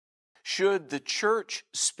Should the church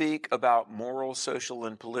speak about moral, social,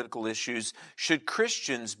 and political issues? Should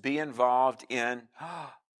Christians be involved in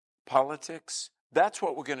politics? That's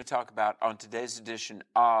what we're going to talk about on today's edition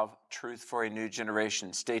of Truth for a New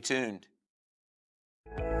Generation. Stay tuned.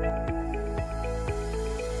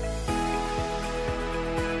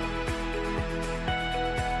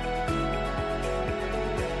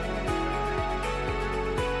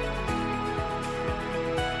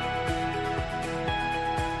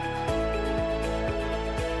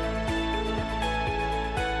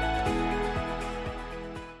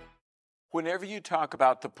 Whenever you talk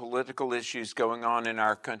about the political issues going on in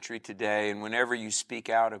our country today, and whenever you speak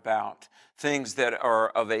out about things that are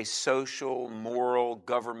of a social, moral,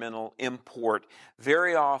 governmental import,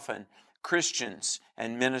 very often Christians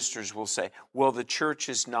and ministers will say, well, the church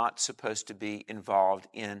is not supposed to be involved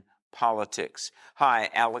in politics. Hi,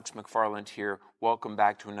 Alex McFarland here. Welcome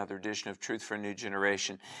back to another edition of Truth for a New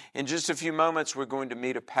Generation. In just a few moments, we're going to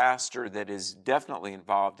meet a pastor that is definitely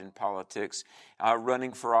involved in politics,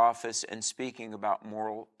 running for office and speaking about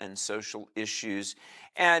moral and social issues.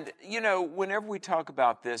 And, whenever we talk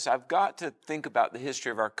about this, I've got to think about the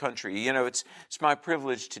history of our country. It's my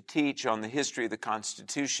privilege to teach on the history of the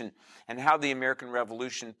Constitution and how the American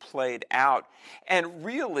Revolution played out. And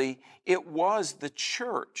really, it was the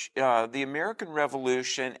church, the American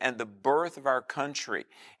Revolution and the birth of our country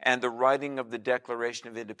and the writing of the Declaration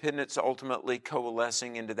of Independence, ultimately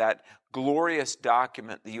coalescing into that glorious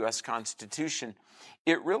document, the U.S. Constitution.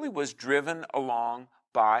 It really was driven along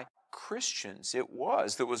by Christians. There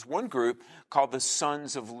was one group called the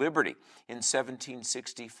Sons of Liberty in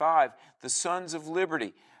 1765. The Sons of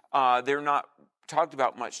Liberty, they're not talked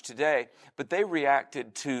about much today, but they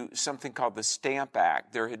reacted to something called the Stamp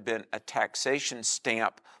Act. There had been a taxation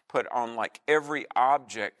stamp put on like every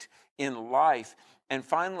object in life. And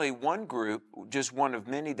finally, one group, just one of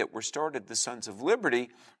many that were started, the Sons of Liberty,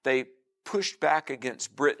 they pushed back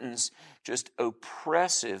against Britain's just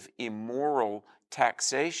oppressive, immoral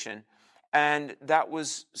taxation. And that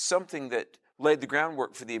was something that laid the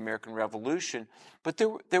groundwork for the American Revolution. But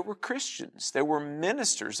there were Christians, there were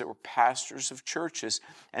ministers, there were pastors of churches,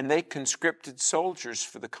 and they conscripted soldiers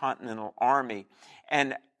for the Continental Army.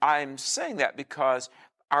 And I'm saying that because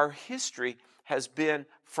our history has been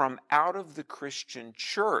from out of the Christian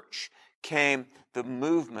church came the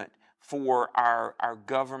movement for our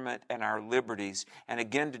government and our liberties. And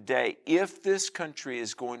again today, if this country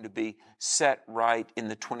is going to be set right in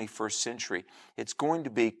the 21st century, it's going to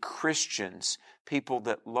be Christians, people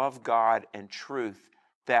that love God and truth,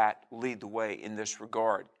 that lead the way in this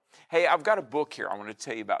regard. Hey, I've got a book here. I want to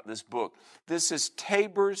tell you about this book. This is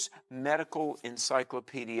Tabor's Medical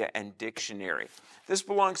Encyclopedia and Dictionary. This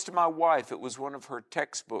belongs to my wife. It was one of her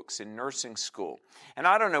textbooks in nursing school. And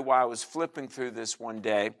I don't know why I was flipping through this one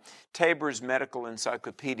day, Tabor's Medical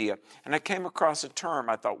Encyclopedia, and I came across a term.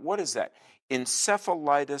 I thought, what is that?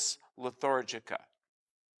 Encephalitis lethargica.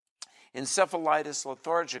 Encephalitis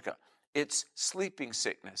lethargica. It's sleeping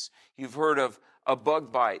sickness. You've heard of a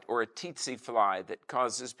bug bite or a tsetse fly that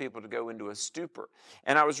causes people to go into a stupor.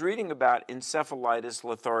 And I was reading about encephalitis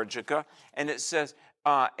lethargica, and it says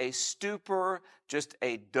a stupor, just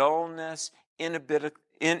a dullness,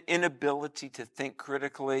 inability to think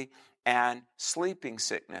critically, and sleeping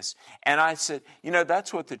sickness. And I said,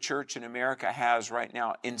 that's what the church in America has right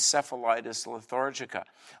now, encephalitis lethargica.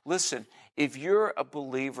 Listen, if you're a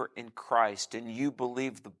believer in Christ and you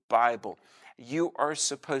believe the Bible, you are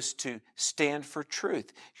supposed to stand for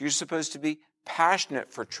truth. You're supposed to be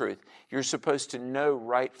passionate for truth. You're supposed to know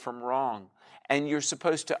right from wrong. And you're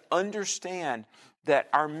supposed to understand that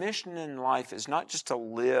our mission in life is not just to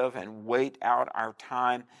live and wait out our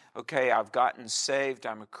time. Okay, I've gotten saved,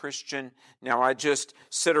 I'm a Christian, now I just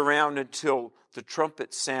sit around until the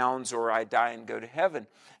trumpet sounds or I die and go to heaven.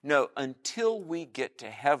 No, until we get to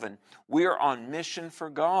heaven, we are on mission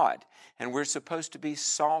for God, and we're supposed to be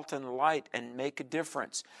salt and light and make a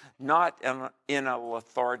difference, not in a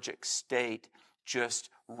lethargic state,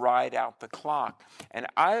 just ride out the clock. And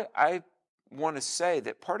I want to say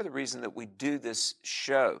that part of the reason that we do this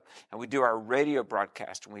show and we do our radio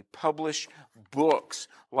broadcast and we publish books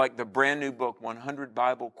like the brand new book, 100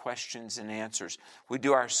 Bible Questions and Answers. We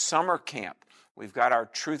do our summer camp. We've got our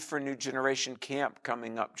Truth for a New Generation camp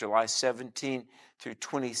coming up July 17 through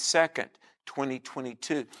 22nd,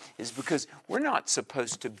 2022, is because we're not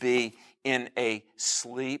supposed to be in a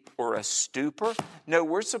sleep or a stupor. No,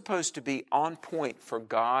 we're supposed to be on point for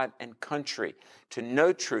God and country, to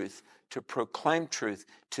know truth, to proclaim truth,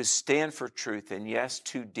 to stand for truth, and yes,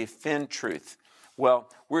 to defend truth. Well,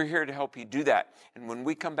 we're here to help you do that. And when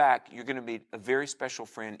we come back, you're going to meet a very special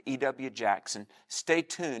friend, E.W. Jackson. Stay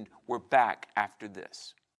tuned. We're back after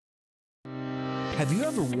this. Have you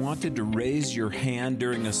ever wanted to raise your hand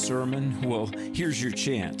during a sermon? Well, here's your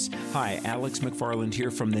chance. Hi, Alex McFarland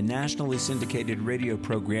here from the nationally syndicated radio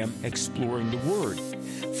program Exploring the Word.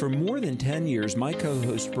 For more than 10 years, my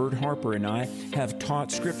co-host Bert Harper and I have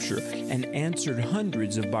taught Scripture and answered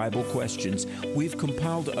hundreds of Bible questions. We've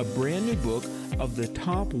compiled a brand new book of the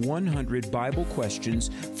top 100 Bible questions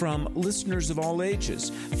from listeners of all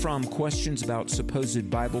ages, from questions about supposed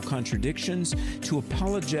Bible contradictions to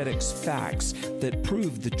apologetics facts that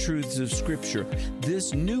prove the truths of Scripture.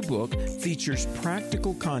 This new book features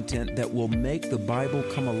practical content that will make the Bible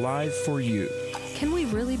come alive for you. Can we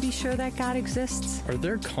really be sure that God exists? Are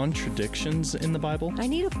there contradictions in the Bible? I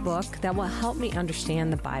need a book that will help me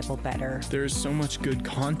understand the Bible better. There's so much good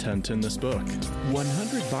content in this book.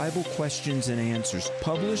 100 Bible questions and answers,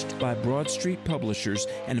 published by Broad Street Publishers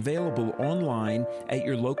and available online at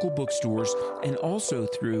your local bookstores and also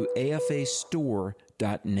through afastore.net.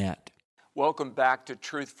 Welcome back to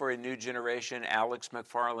Truth for a New Generation. Alex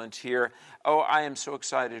McFarland here. Oh, I am so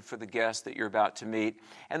excited for the guest that you're about to meet.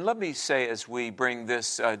 And let me say, as we bring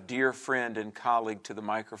this dear friend and colleague to the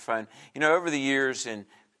microphone, over the years in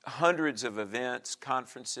hundreds of events,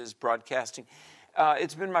 conferences, broadcasting,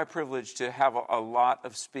 it's been my privilege to have a lot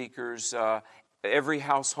of speakers, every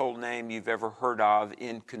household name you've ever heard of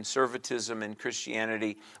in conservatism and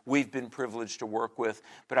Christianity, we've been privileged to work with.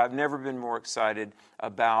 But I've never been more excited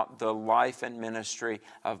about the life and ministry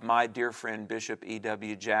of my dear friend, Bishop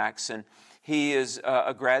E.W. Jackson. He is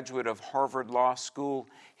a graduate of Harvard Law School.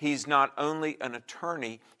 He's not only an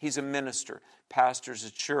attorney, he's a minister, pastors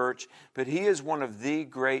a church, but he is one of the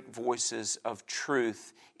great voices of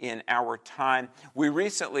truth in our time. We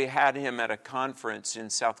recently had him at a conference in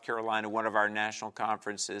South Carolina, one of our national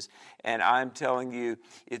conferences, and I'm telling you,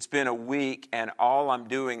 it's been a week, and all I'm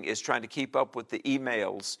doing is trying to keep up with the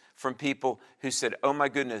emails from people who said, oh my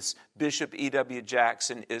goodness, Bishop E.W.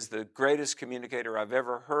 Jackson is the greatest communicator I've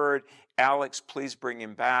ever heard. Alex, please bring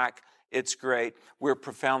him back. It's great. We're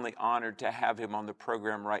profoundly honored to have him on the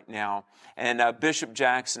program right now. And Bishop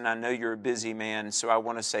Jackson, I know you're a busy man, so I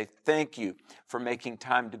want to say thank you for making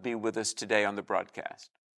time to be with us today on the broadcast.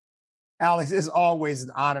 Alex, it's always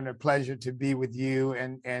an honor and a pleasure to be with you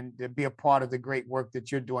and to be a part of the great work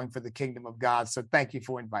that you're doing for the kingdom of God. So thank you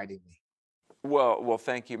for inviting me. Well,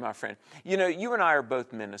 thank you, my friend. You and I are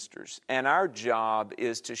both ministers, and our job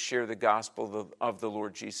is to share the gospel of the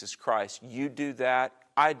Lord Jesus Christ. You do that,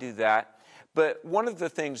 I do that. But one of the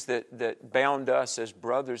things that bound us as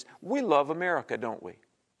brothers, we love America, don't we?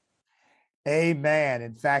 Amen.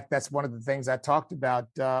 In fact, that's one of the things I talked about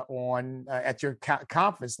at your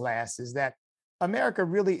conference last, is that America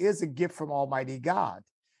really is a gift from Almighty God.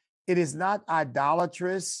 It is not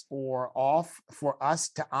idolatrous or off for us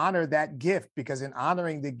to honor that gift, because in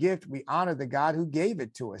honoring the gift, we honor the God who gave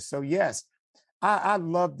it to us. So yes, I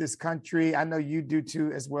love this country. I know you do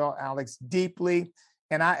too as well, Alex, deeply.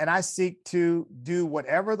 And I seek to do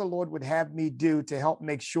whatever the Lord would have me do to help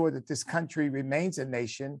make sure that this country remains a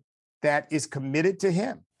nation that is committed to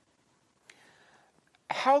Him.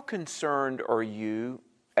 How concerned are you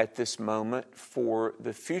at this moment for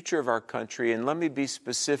the future of our country? And let me be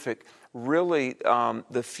specific, really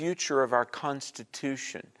the future of our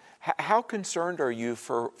Constitution. How concerned are you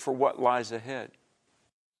for what lies ahead?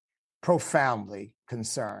 Profoundly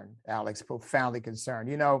concerned, Alex, profoundly concerned.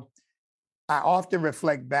 I often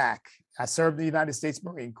reflect back. I served in the United States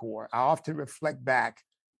Marine Corps. I often reflect back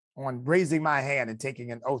on raising my hand and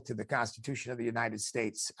taking an oath to the Constitution of the United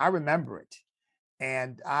States. I remember it.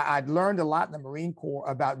 And I'd learned a lot in the Marine Corps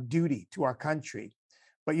about duty to our country.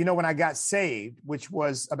 But when I got saved, which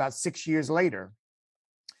was about 6 years later,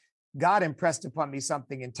 God impressed upon me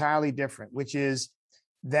something entirely different, which is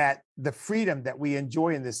that the freedom that we enjoy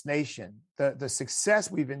in this nation, the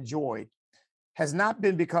success we've enjoyed, has not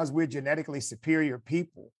been because we're genetically superior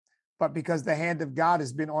people, but because the hand of God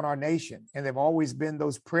has been on our nation. And they've always been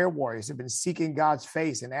those prayer warriors who have been seeking God's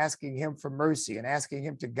face and asking Him for mercy and asking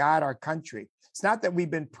Him to guide our country. It's not that we've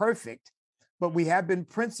been perfect, but we have been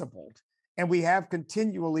principled, and we have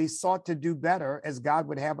continually sought to do better as God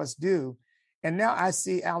would have us do. And now I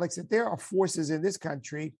see, Alex, that there are forces in this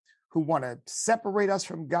country who want to separate us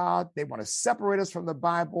from God. They want to separate us from the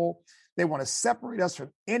Bible. They want to separate us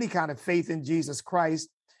from any kind of faith in Jesus Christ.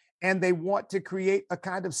 And they want to create a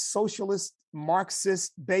kind of socialist,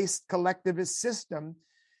 Marxist-based collectivist system.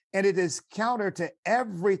 And it is counter to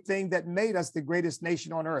everything that made us the greatest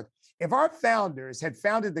nation on earth. If our founders had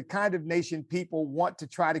founded the kind of nation people want to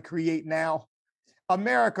try to create now,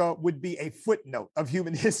 America would be a footnote of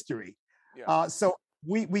human history. Yeah. So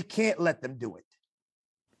we can't let them do it.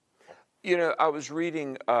 You know, I was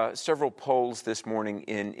reading several polls this morning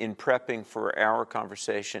in prepping for our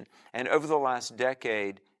conversation, and over the last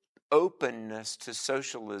decade, openness to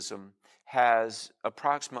socialism has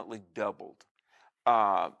approximately doubled,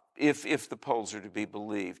 if the polls are to be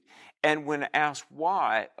believed. And when asked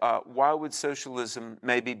why would socialism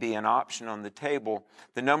maybe be an option on the table,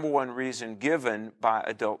 the number one reason given by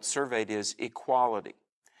adults surveyed is equality.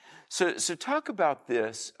 So talk about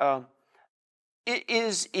this.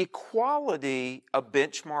 Is equality a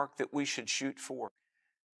benchmark that we should shoot for?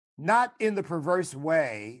 Not in the perverse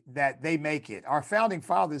way that they make it. Our founding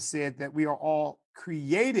fathers said that we are all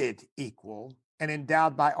created equal and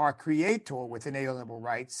endowed by our Creator with inalienable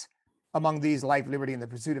rights, among these life, liberty, and the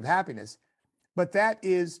pursuit of happiness. But that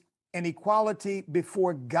is an equality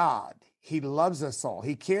before God. He loves us all,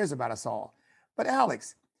 He cares about us all. But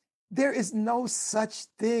Alex, there is no such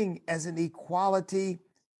thing as an equality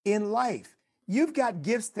in life. You've got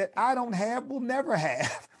gifts that I don't have, will never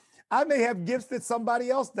have. I may have gifts that somebody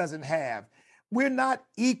else doesn't have. We're not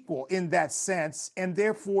equal in that sense. And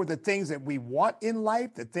therefore, the things that we want in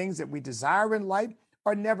life, the things that we desire in life,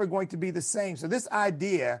 are never going to be the same. So this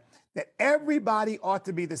idea that everybody ought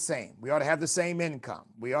to be the same, we ought to have the same income,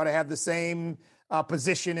 we ought to have the same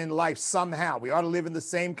position in life somehow, we ought to live in the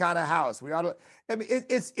same kind of house, we ought to, I mean,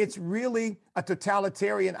 it's really a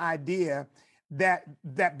totalitarian idea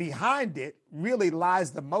that behind it really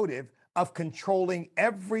lies the motive of controlling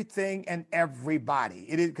everything and everybody.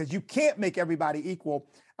 It is because you can't make everybody equal.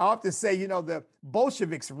 I often say, you know, the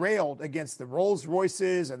Bolsheviks railed against the Rolls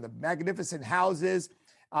Royces and the magnificent houses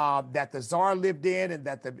that the Tsar lived in and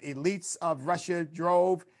that the elites of Russia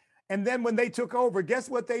drove. And then when they took over, guess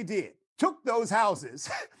what they did? Took those houses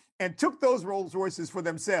and took those Rolls Royces for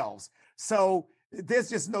themselves. So there's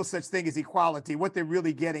just no such thing as equality. What they're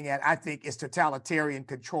really getting at, I think, is totalitarian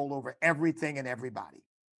control over everything and everybody.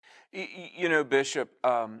 You know, Bishop,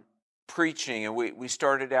 preaching, and we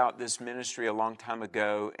started out this ministry a long time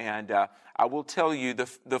ago, and I will tell you,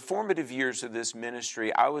 the formative years of this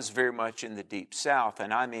ministry, I was very much in the Deep South,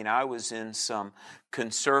 and I mean, I was in some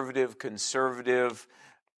conservative,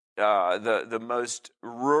 the most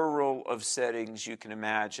rural of settings you can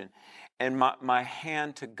imagine. And my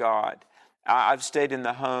hand to God, I've stayed in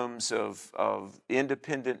the homes of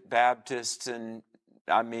independent Baptists, and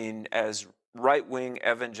I mean, as right-wing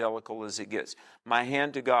evangelical as it gets. My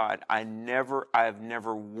hand to God, I have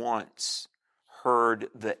never once heard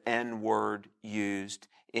the N-word used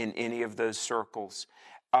in any of those circles.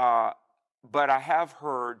 But I have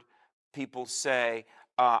heard people say,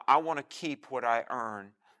 I want to keep what I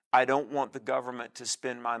earn. I don't want the government to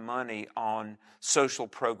spend my money on social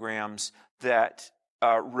programs that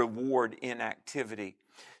reward inactivity.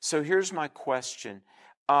 So here's my question.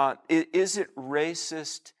 Is it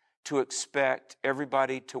racist to expect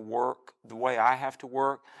everybody to work the way I have to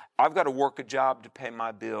work? I've got to work a job to pay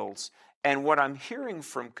my bills. And what I'm hearing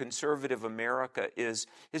from conservative America is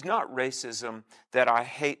not racism, that I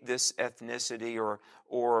hate this ethnicity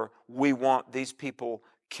or we want these people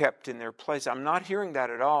kept in their place. I'm not hearing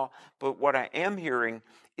that at all. But what I am hearing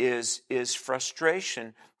is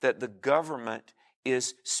frustration that the government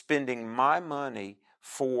is spending my money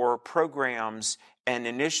for programs and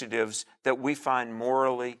initiatives that we find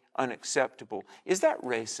morally unacceptable. Is that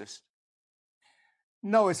racist?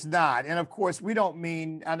 No, it's not. And of course, we don't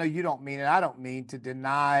mean, I know you don't mean it, I don't mean to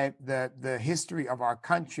deny the history of our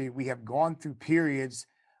country. We have gone through periods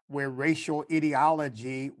where racial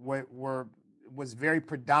ideology was very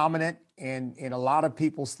predominant in a lot of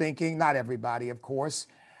people's thinking, not everybody, of course.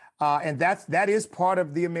 And that is part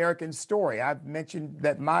of the American story. I've mentioned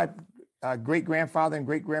that my great-grandfather and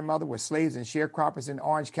great-grandmother were slaves and sharecroppers in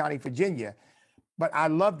Orange County, Virginia. But I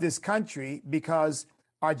love this country because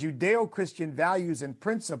our Judeo-Christian values and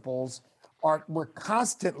principles were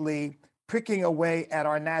constantly pricking away at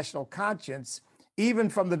our national conscience, even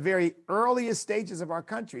from the very earliest stages of our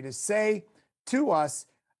country, to say to us,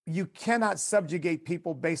 you cannot subjugate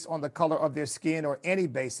people based on the color of their skin or any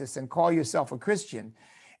basis and call yourself a Christian.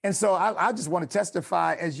 And so I just want to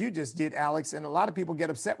testify, as you just did, Alex, and a lot of people get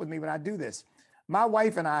upset with me when I do this. My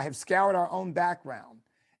wife and I have scoured our own background,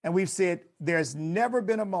 and we've said there's never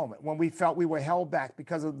been a moment when we felt we were held back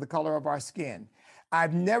because of the color of our skin.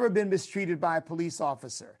 I've never been mistreated by a police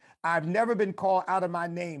officer. I've never been called out of my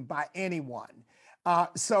name by anyone.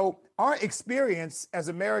 So our experience as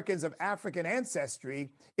Americans of African ancestry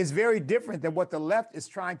is very different than what the left is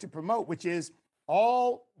trying to promote, which is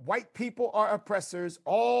all white people are oppressors,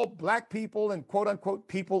 all black people and quote unquote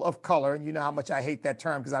people of color. And you know how much I hate that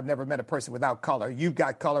term because I've never met a person without color. You've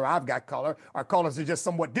got color, I've got color. Our colors are just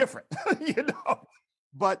somewhat different, you know.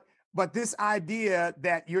 But this idea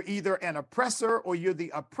that you're either an oppressor or you're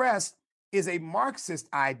the oppressed is a Marxist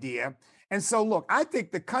idea. And so, look, I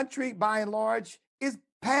think the country, by and large, is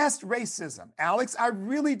past racism. Alex, I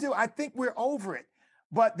really do. I think we're over it.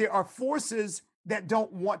 But there are forces that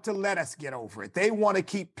don't want to let us get over it. They want to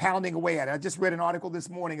keep pounding away at it. I just read an article this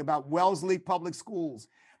morning about Wellesley Public Schools.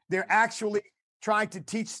 They're actually trying to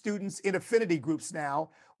teach students in affinity groups now,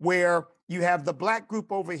 where you have the black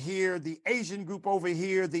group over here, the Asian group over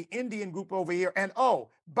here, the Indian group over here. And oh,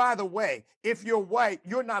 by the way, if you're white,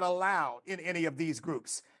 you're not allowed in any of these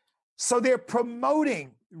groups. So they're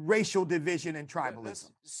promoting racial division and tribalism.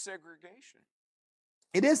 That's segregation.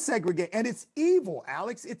 It is segregation, and it's evil,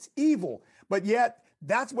 Alex. It's evil. But yet,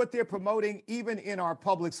 that's what they're promoting even in our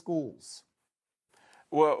public schools.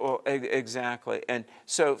 Well, exactly. And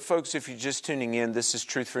so, folks, if you're just tuning in, this is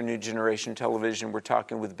Truth for a New Generation Television. We're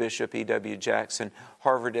talking with Bishop E.W. Jackson,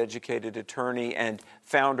 Harvard-educated attorney and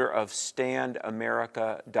founder of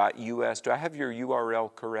STANDamerica.us. Do I have your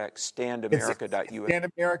URL correct? STANDamerica.us.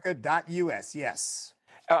 STANDamerica.us, yes.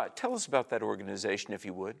 Tell us about that organization, if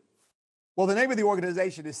you would. Well, the name of the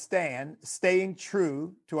organization is STAND, Staying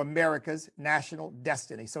True to America's National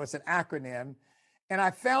Destiny. So it's an acronym. And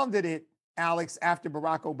I founded it, Alex, after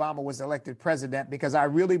Barack Obama was elected president, because I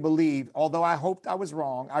really believed, although I hoped I was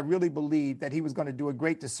wrong, I really believed that he was going to do a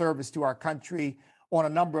great disservice to our country on a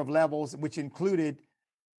number of levels, which included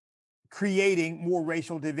creating more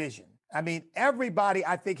racial division. I mean, everybody,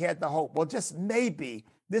 I think, had the hope, well, just maybe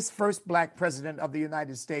this first Black president of the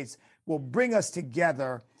United States will bring us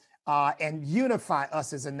together and unify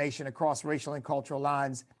us as a nation across racial and cultural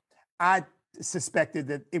lines. I suspected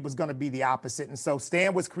that it was going to be the opposite. And so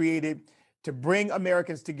STAND was created to bring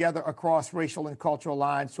Americans together across racial and cultural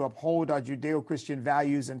lines to uphold our Judeo-Christian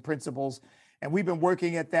values and principles. And we've been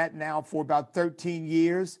working at that now for about 13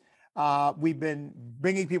 years. We've been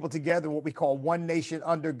bringing people together in what we call One Nation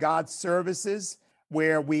Under God's Services,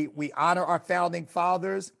 where we honor our founding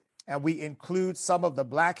fathers and we include some of the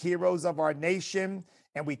Black heroes of our nation.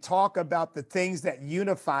 And we talk about the things that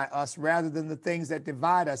unify us rather than the things that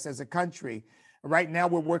divide us as a country. Right now,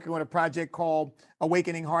 we're working on a project called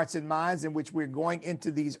Awakening Hearts and Minds, in which we're going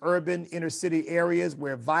into these urban inner city areas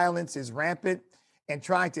where violence is rampant and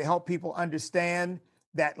trying to help people understand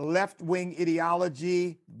that left-wing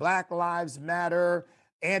ideology, Black Lives Matter,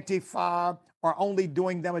 Antifa, are only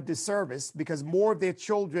doing them a disservice because more of their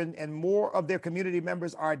children and more of their community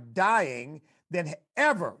members are dying than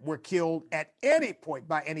ever were killed at any point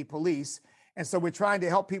by any police. And so we're trying to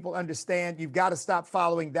help people understand you've got to stop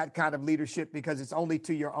following that kind of leadership because it's only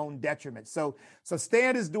to your own detriment. So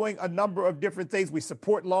STAND is doing a number of different things. We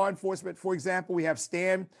support law enforcement. For example, we have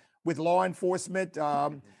STAND with law enforcement.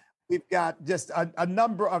 We've got just a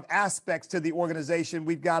number of aspects to the organization.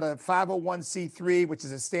 We've got a 501c3, which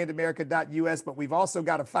is at StandAmerica.us, but we've also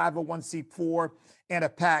got a 501c4 and a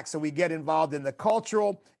PAC. So we get involved in the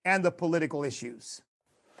cultural and the political issues.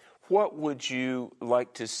 What would you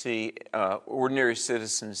like to see ordinary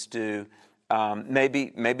citizens do,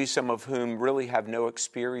 maybe some of whom really have no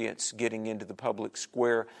experience getting into the public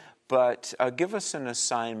square, but give us an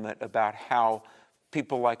assignment about how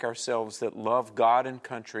people like ourselves that love God and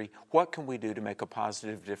country, what can we do to make a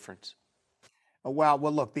positive difference? Well,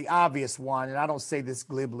 look, the obvious one, and I don't say this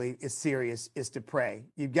glibly, is serious, is to pray.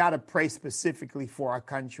 You've got to pray specifically for our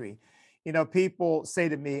country. You know, people say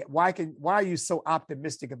to me, why are you so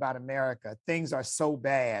optimistic about America? Things are so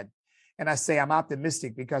bad. And I say, I'm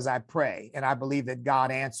optimistic because I pray, and I believe that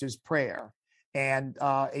God answers prayer. And,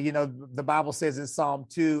 you know, the Bible says in Psalm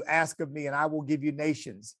 2, ask of me and I will give you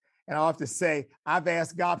nations. And I have to say, I've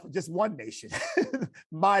asked God for just one nation,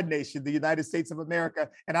 my nation, the United States of America.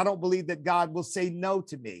 And I don't believe that God will say no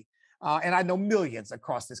to me. And I know millions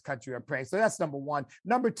across this country are praying. So that's number one.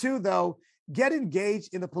 Number two, though, get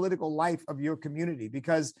engaged in the political life of your community,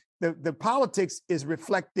 because the politics is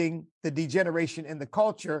reflecting the degeneration in the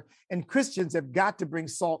culture. And Christians have got to bring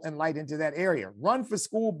salt and light into that area. Run for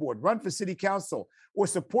school board, run for city council, or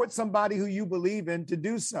support somebody who you believe in to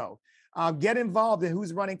do so. Get involved in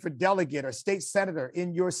who's running for delegate or state senator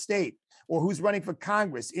in your state, or who's running for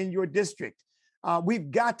Congress in your district.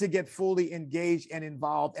 We've got to get fully engaged and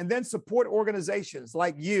involved, and then support organizations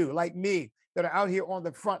like you, like me, that are out here on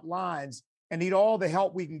the front lines and need all the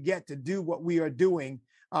help we can get to do what we are doing.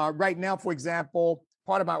 Right now, for example,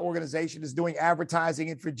 part of my organization is doing advertising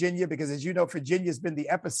in Virginia, because as you know, Virginia has been the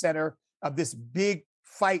epicenter of this big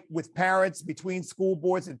fight with parents, between school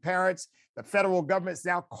boards and parents. The federal government is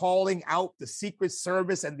now calling out the Secret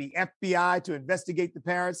Service and the FBI to investigate the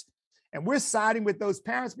parents. And we're siding with those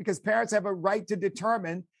parents because parents have a right to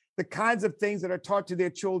determine the kinds of things that are taught to their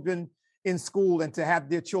children in school and to have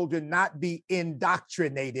their children not be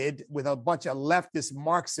indoctrinated with a bunch of leftist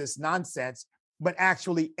Marxist nonsense, but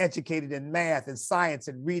actually educated in math and science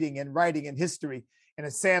and reading and writing and history.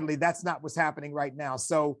 And sadly, that's not what's happening right now.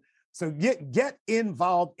 So get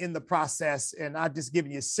involved in the process. And I've just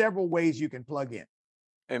given you several ways you can plug in.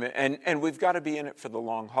 Amen. And we've got to be in it for the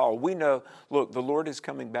long haul. We know, look, the Lord is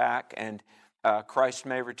coming back and Christ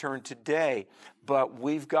may return today, but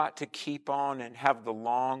we've got to keep on and have the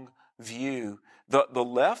long view. The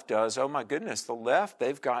left does. Oh my goodness, the left,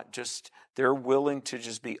 they're willing to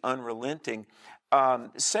just be unrelenting.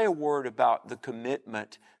 Say a word about the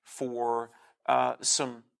commitment for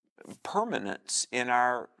some permanence in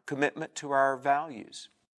our commitment to our values.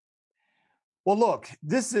 Well, look,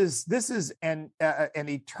 this is an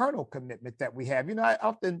eternal commitment that we have. You know, I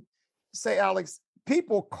often say, Alex,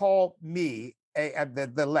 people call me,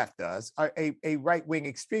 the left does, a right-wing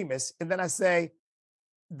extremist. And then I say,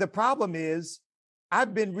 the problem is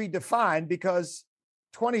I've been redefined because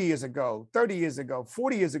 20 years ago, 30 years ago,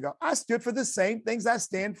 40 years ago, I stood for the same things I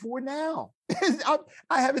stand for now.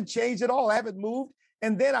 I haven't changed at all. I haven't moved.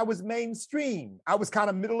 And then I was mainstream. I was kind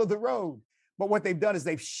of middle of the road. But what they've done is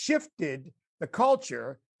they've shifted the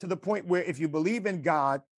culture to the point where if you believe in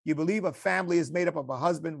God, you believe a family is made up of a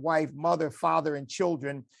husband, wife, mother, father, and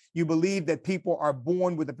children, you believe that people are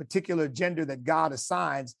born with a particular gender that God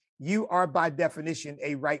assigns, you are by definition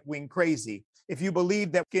a right-wing crazy. If you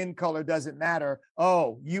believe that skin color doesn't matter,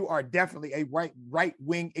 you are definitely a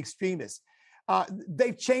right-wing extremist.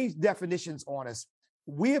 They've changed definitions on us.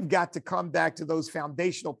 We have got to come back to those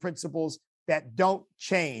foundational principles that don't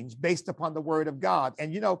change based upon the word of God.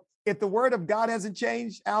 And, you know, if the word of God hasn't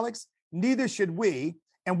changed, Alex, neither should we.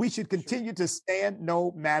 And we should continue to stand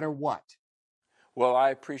no matter what. Well, I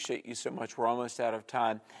appreciate you so much. We're almost out of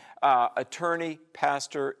time. Attorney,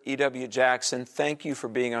 Pastor E.W. Jackson, thank you for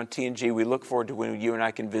being on TNG. We look forward to when you and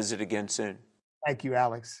I can visit again soon. Thank you,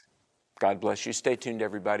 Alex. God bless you. Stay tuned,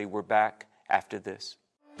 everybody. We're back after this.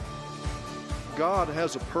 God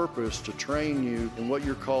has a purpose to train you in what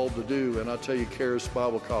you're called to do, and I tell you, Charis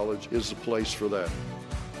Bible College is the place for that.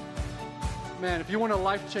 Man, if you want a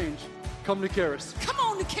life change, come to Charis. Come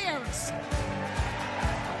on to Charis.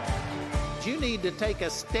 You need to take a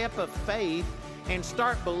step of faith and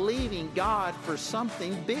start believing God for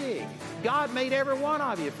something big. God made every one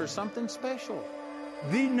of you for something special.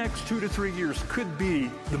 The next 2 to 3 years could be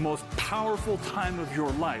the most powerful time of your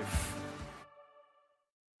life.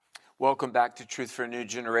 Welcome back to Truth for a New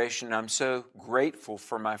Generation. I'm so grateful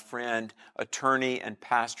for my friend, attorney and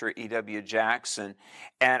pastor E.W. Jackson.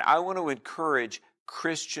 And I want to encourage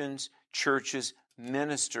Christians, churches,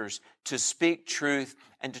 ministers to speak truth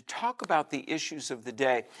and to talk about the issues of the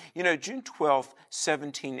day. You know, June 12th,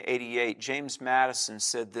 1788, James Madison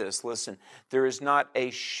said this, listen, there is not a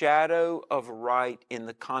shadow of right in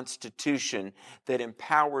the Constitution that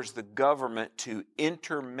empowers the government to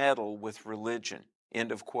intermeddle with religion,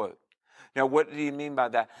 end of quote. Now, what did he mean by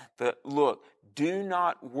that? Look, do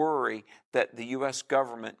not worry that the U.S.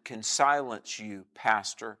 government can silence you,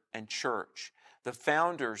 pastor and church. The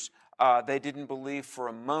founders, they didn't believe for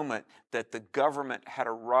a moment that the government had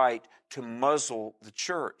a right to muzzle the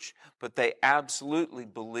church, but they absolutely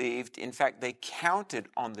believed, in fact, they counted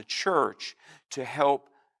on the church to help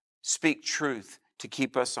speak truth, to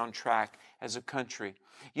keep us on track as a country.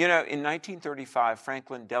 You know, in 1935,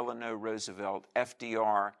 Franklin Delano Roosevelt,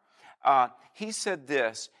 FDR, he said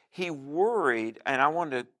this, he worried, and I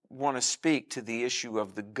want to speak to the issue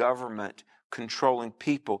of the government controlling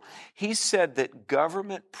people. He said that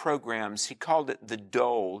government programs, he called it the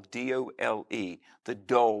dole, D-O-L-E, the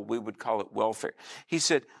dole, we would call it welfare. He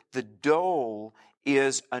said the dole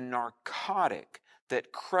is a narcotic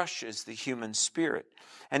that crushes the human spirit.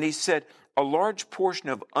 And he said a large portion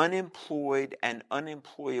of unemployed and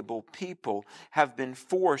unemployable people have been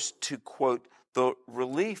forced to, quote, the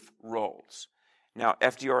relief rolls. Now,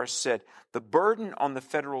 FDR said, the burden on the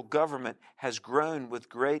federal government has grown with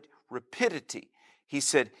great rapidity. He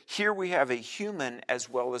said, here we have a human as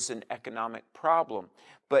well as an economic problem.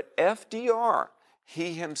 But FDR,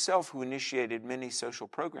 he himself who initiated many social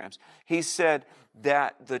programs, he said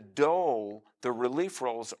that the dole, the relief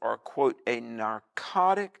rolls are, quote, a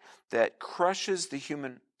narcotic that crushes the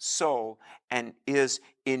human soul and is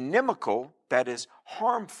inimical, that is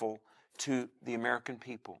harmful, to the American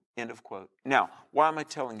people, end of quote. Now, why am I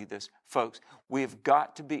telling you this? Folks, we have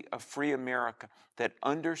got to be a free America that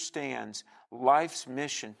understands life's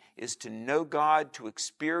mission is to know God, to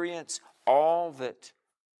experience all that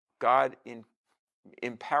God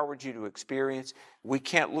empowered you to experience. We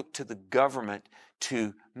can't look to the government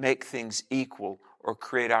to make things equal or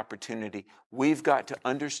create opportunity. We've got to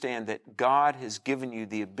understand that God has given you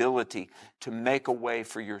the ability to make a way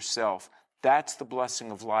for yourself. That's the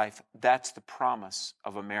blessing of life. That's the promise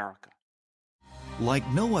of America. Like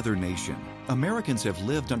no other nation, Americans have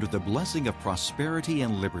lived under the blessing of prosperity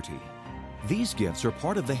and liberty. These gifts are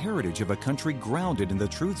part of the heritage of a country grounded in the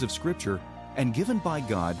truths of Scripture and given by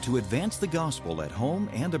God to advance the gospel at home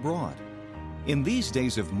and abroad. In these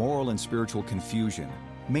days of moral and spiritual confusion,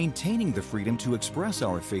 maintaining the freedom to express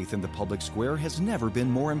our faith in the public square has never been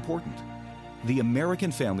more important. The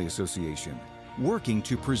American Family Association, working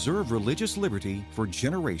to preserve religious liberty for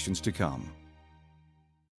generations to come.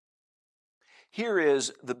 Here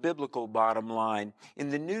is the biblical bottom line. In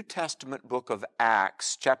the New Testament book of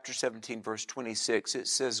Acts, chapter 17, verse 26, it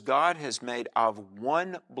says, God has made of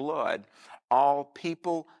one blood all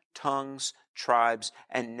people, tongues, tribes,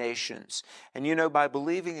 and nations. And you know, by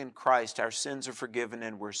believing in Christ, our sins are forgiven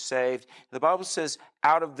and we're saved. The Bible says,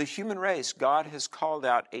 out of the human race, God has called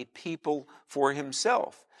out a people for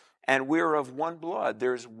himself. And we're of one blood.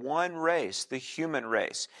 There's one race, the human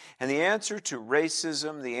race. And the answer to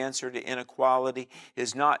racism, the answer to inequality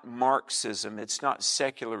is not Marxism. It's not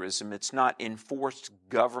secularism. It's not enforced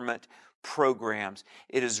government programs.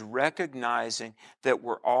 It is recognizing that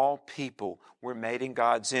we're all people. We're made in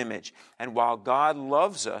God's image. And while God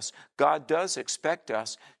loves us, God does expect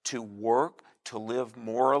us to work, to live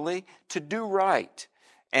morally, to do right.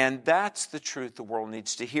 And that's the truth the world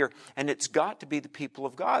needs to hear. And it's got to be the people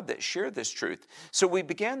of God that share this truth. So we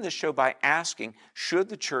began this show by asking, should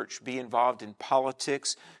the church be involved in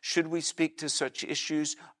politics? Should we speak to such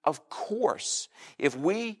issues? Of course. If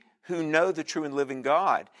we who know the true and living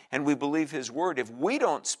God and we believe his word, if we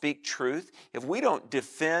don't speak truth, if we don't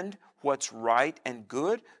defend what's right and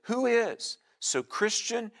good, who is? So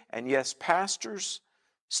Christian, and yes, pastors,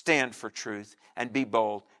 stand for truth and be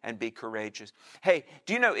bold and be courageous. Hey,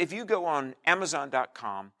 do you know if you go on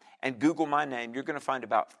Amazon.com and Google my name, you're going to find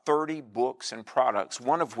about 30 books and products,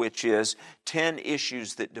 one of which is 10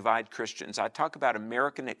 Issues That Divide Christians. I talk about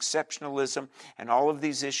American exceptionalism and all of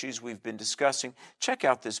these issues we've been discussing. Check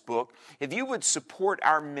out this book. If you would support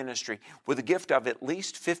our ministry with a gift of at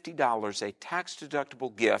least $50, a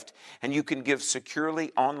tax-deductible gift, and you can give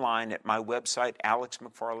securely online at my website,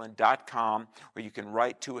 alexmcfarland.com, or you can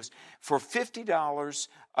write to us. For $50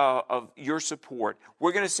 of your support,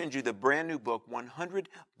 we're going to send you the brand new book, 100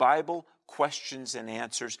 Bible Questions and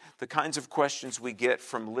Answers, the kinds of questions we get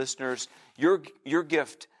from listeners. Your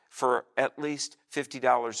gift for at least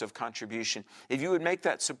 $50 of contribution. If you would make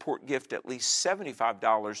that support gift at least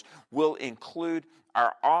 $75, we'll include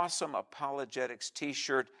our awesome apologetics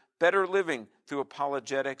t-shirt, Better Living Through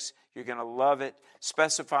Apologetics. You're going to love it.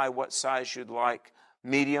 Specify what size you'd like.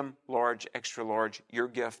 Medium, large, extra large, your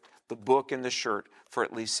gift, the book and the shirt for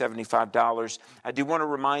at least $75. I do want to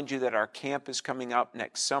remind you that our camp is coming up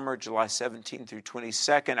next summer, July 17th through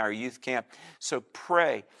 22nd, our youth camp. So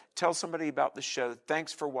pray, tell somebody about the show.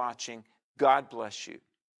 Thanks for watching. God bless you.